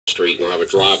Street, and we'll have a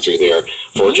drive-through there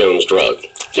for Jones Drug.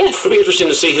 Yes. It'll be interesting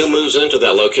to see who moves into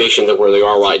that location where they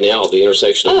are right now, the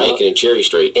intersection of Macon and Cherry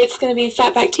Street. It's going to be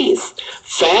Fatback Tees.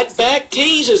 Fatback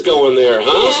Tees is going there,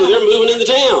 huh? Yeah. So they're moving into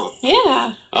town.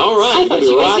 Yeah. All right. I thought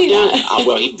you right down. that.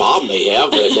 Well, Bob may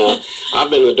have, but I've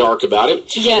been in the dark about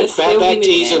it. Yes. Fatback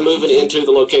Tees are moving into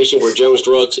the location where Jones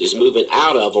Drugs is moving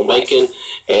out of on Macon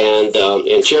and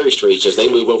Cherry Streets as they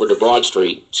move over to Broad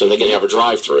Street so they can have a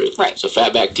drive-through. Right. So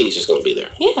Fatback Tees is going to be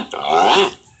there. Yeah. All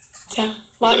right. So, a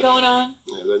lot going on.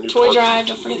 Yeah, Toy Drive,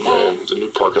 don't forget that. Yeah, the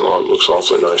new parking lot looks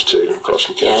awfully nice, too, across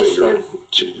from Cafe.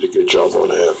 She did a good job on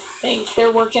that. Thanks.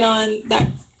 They're working on that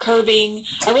curbing.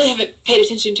 I really haven't paid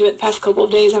attention to it the past couple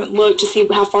of days. I haven't looked to see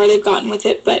how far they've gotten with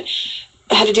it, but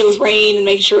I had to deal with rain and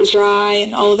making sure it was dry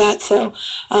and all of that. So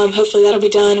hopefully that'll be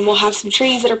done. And we'll have some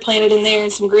trees that are planted in there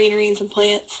and some greenery and some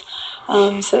plants.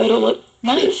 So it'll look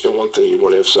nice. And one thing you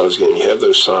want to emphasize again, you have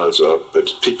those signs up, but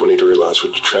people need to realize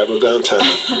when you travel downtown,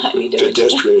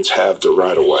 pedestrians have the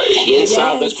right of way.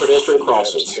 Inside those pedestrian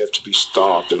crossings. You have to be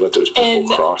stopped and let those people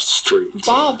cross the street.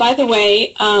 Bob, by the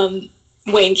way,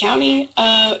 Wayne County,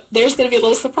 there's going to be a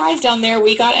little surprise down there.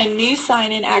 We got a new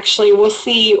sign in, actually. We'll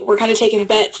see. We're kind of taking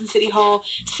bets in City Hall,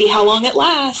 see how long it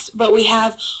lasts. But we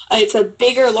have, it's a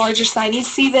bigger, larger sign. You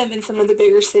see them in some of the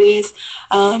bigger cities.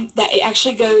 That it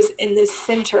actually goes in the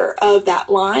center of that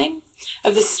line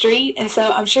of the street. And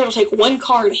so I'm sure it'll take one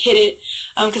car to hit it,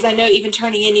 because I know even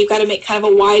turning in, you've got to make kind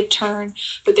of a wide turn.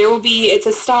 But there will be, it's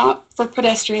a stop for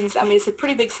pedestrians. I mean, it's a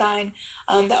pretty big sign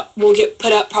that will get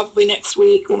put up probably next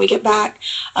week when we get back,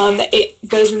 that it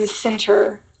goes in the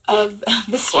center of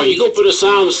the street. Oh, you going to put a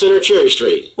sign on the center of Cherry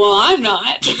Street? Well, I'm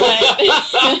not, but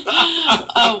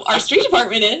our street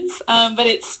department is. But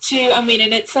it's and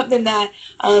it's something that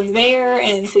the mayor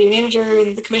and city manager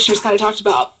and the commissioners kind of talked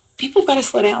about. People have got to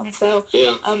slow down. So,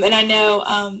 and I know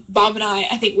Bob and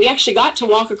I think we actually got to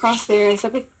walk across there, and so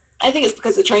I think it's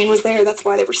because the train was there. That's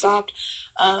why they were stopped.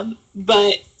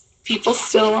 But people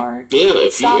still aren't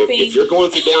stopping. If you're going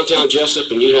through downtown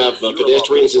Jessup and you have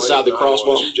pedestrians inside the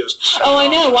crosswalk. Oh, I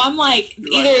know. Well, I'm like,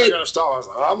 you're going to stop. I was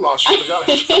like, I'm not sure.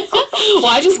 Well,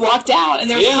 I just walked out, and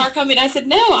there was a car coming. I said,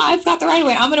 no, I've got the right of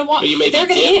way. I'm going to walk. Well, they're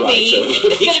going to hit me.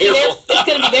 It's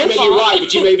going to be their fault. You're right,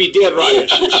 but you may be dead right.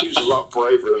 She was a lot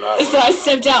braver than I was. So I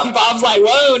stepped out, and Bob's like,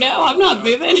 whoa, no, I'm not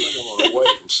moving. I'm going to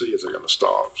wait and see if they're going to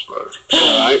stop. So.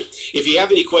 All right. If you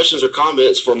have any questions or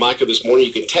comments for Micah this morning,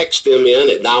 you can text them in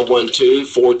at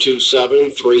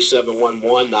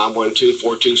 912-427-3711,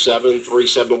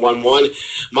 912-427-3711.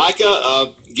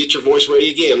 Micah, get your voice ready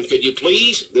again. Could you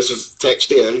please, this is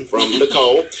text in from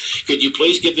Nicole, could you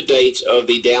please give the dates of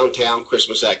the downtown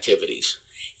Christmas activities?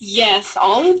 Yes,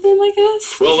 all of them, I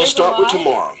guess. Well, let's start with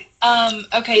tomorrow.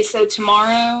 Okay, so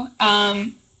tomorrow,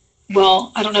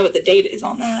 well, I don't know what the date is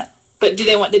on that. But do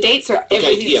they want the dates or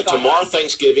everything? Okay, tomorrow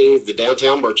Thanksgiving, the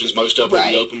downtown merchants, most of them will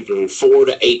be open from 4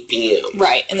 to 8 p.m.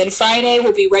 Right, and then Friday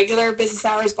will be regular business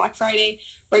hours, Black Friday,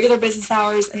 regular business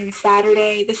hours, and then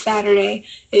this Saturday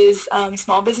is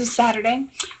Small Business Saturday.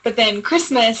 But then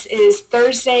Christmas is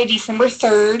Thursday, December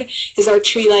 3rd, is our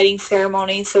tree lighting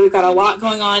ceremony, so we've got a lot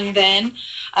going on then.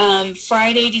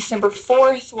 Friday, December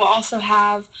 4th, we'll also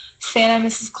have Santa,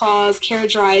 Mrs. Claus,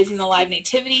 carriage rides, and the live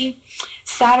nativity.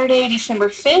 Saturday, December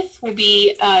 5th, will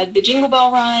be the Jingle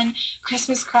Bell Run,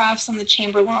 Christmas crafts on the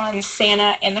Chamber Lawn,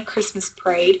 Santa, and the Christmas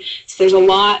Parade. So there's a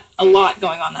lot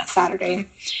going on that Saturday.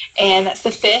 And that's the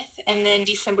 5th. And then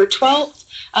December 12th,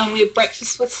 we have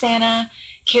Breakfast with Santa,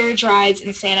 carriage rides,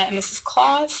 and Santa and Mrs.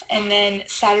 Claus. And then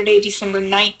Saturday, December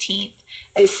 19th,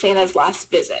 is Santa's last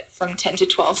visit from 10 to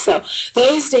 12. So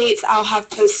those dates I'll have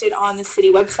posted on the city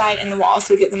website, and then we'll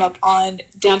also get them up on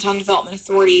Downtown Development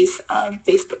Authority's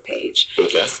Facebook page.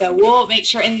 Okay. So we'll make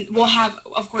sure, and we'll have,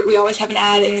 of course, we always have an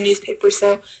ad in the newspaper,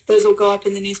 so those will go up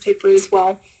in the newspaper as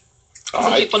well. So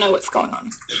people know what's going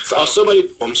on. I'm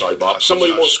sorry, Bob.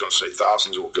 Somebody wants to say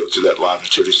thousands will go through that live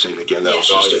nativity scene again. That was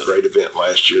just a great event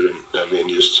last year, and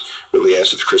just really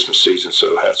asked at the Christmas season.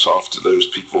 So hats off to those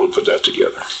people who put that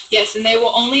together. Yes, and they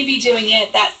will only be doing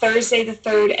it that Thursday the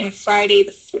 3rd and Friday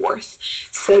the 4th.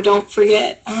 So don't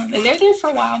forget. And they're there for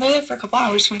a while. They're there for a couple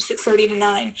hours from 6:30 to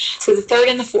 9. So the 3rd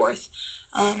and the 4th.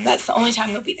 That's the only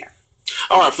time they'll be there.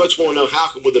 All right, folks want to know,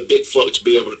 how will the big floats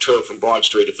be able to turn from Broad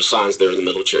Street if a sign's there in the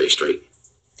middle of Cherry Street?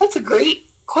 That's a great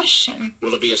question.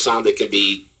 Will it be a sign that can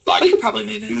be, like, we could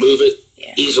probably move it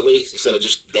easily instead of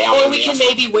just down? Or we can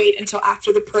maybe wait until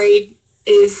after the parade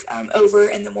is over,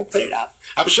 and then we'll put it up.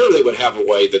 I'm sure they would have a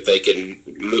way that they can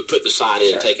put the sign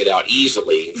in and take it out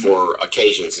easily for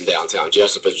occasions in downtown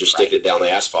Jessup, as just sticking it down the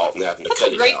asphalt and having to cut it out.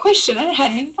 That's a great question. I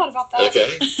hadn't even thought about that.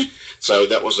 Okay. So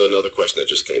that was another question that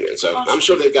just came in. So awesome. I'm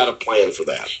sure they've got a plan for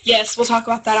that. Yes, we'll talk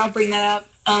about that. I'll bring that up.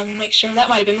 Make sure that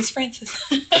might have been Miss Francis.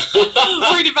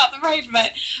 Worried about the ride,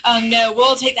 but no,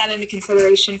 we'll take that into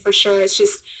consideration for sure. It's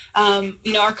just,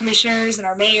 our commissioners and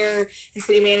our mayor and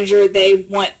city manager, they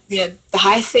want, the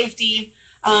highest safety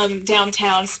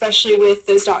downtown, especially with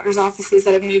those doctor's offices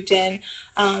that have moved in,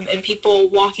 and people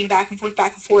walking back and forth,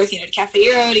 to Cafe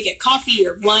Euro to get coffee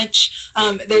or lunch.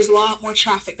 There's a lot more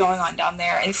traffic going on down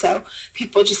there, and so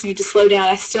people just need to slow down.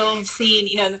 I still have seen,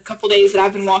 in the couple days that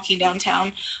I've been walking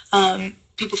downtown,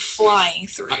 people flying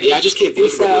through. Yeah, I just can't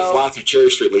believe it when we fly through Cherry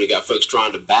Street when you got folks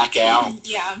trying to back out.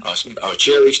 Yeah.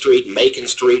 Cherry Street, Macon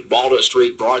Street, Walnut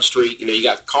Street, Broad Street. You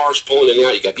got cars pulling in and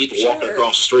out. You got people walking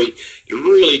across the street. You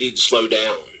really need to slow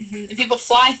down. And people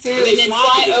fly through and then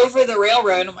fly over the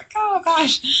railroad. I'm like, oh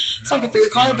gosh, it's like through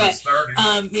the car, but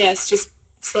yes, just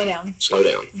slow down. Slow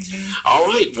down. All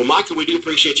right. Well, Micah, we do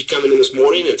appreciate you coming in this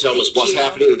morning and telling us what's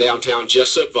happening in downtown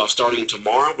Jessup starting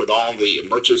tomorrow with all the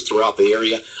merchants throughout the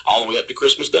area all the way up to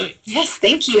Christmas Day. Yes,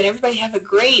 thank you. And everybody have a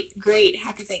great, great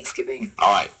happy Thanksgiving.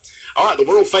 All right. All right, the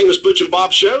world-famous Butch and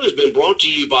Bob Show has been brought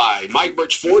to you by Mike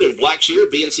Birch Ford in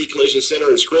Blackshear, BNC Collision Center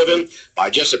in Scriven, by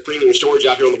Jessup Premium Storage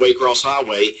out here on the Waycross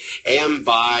Highway, and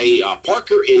by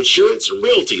Parker Insurance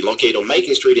Realty, located on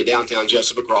Macon Street in downtown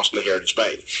Jessup across from the Heritage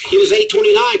Bay. It is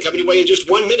 8:29, coming your way in just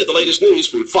 1 minute, the latest news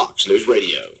from Fox News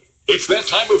Radio. It's that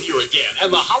time of year again,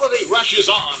 and the holiday rush is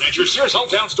on at your Sears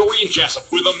Hometown store in Jessup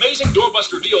with amazing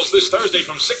doorbuster deals this Thursday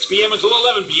from 6 p.m. until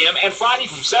 11 p.m. and Friday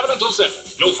from 7 until 7.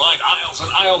 You'll find aisles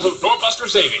and aisles of doorbuster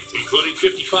savings, including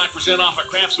 55% off a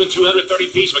Craftsman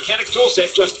 230-piece mechanic tool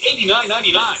set, just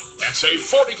 $89.99. And save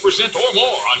 40% or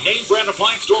more on name brand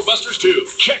appliance doorbusters too.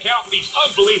 Check out these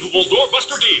unbelievable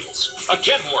doorbuster deals. A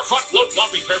Kenmore front load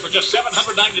lot repair for just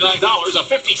 $799, a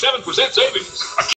 57% savings.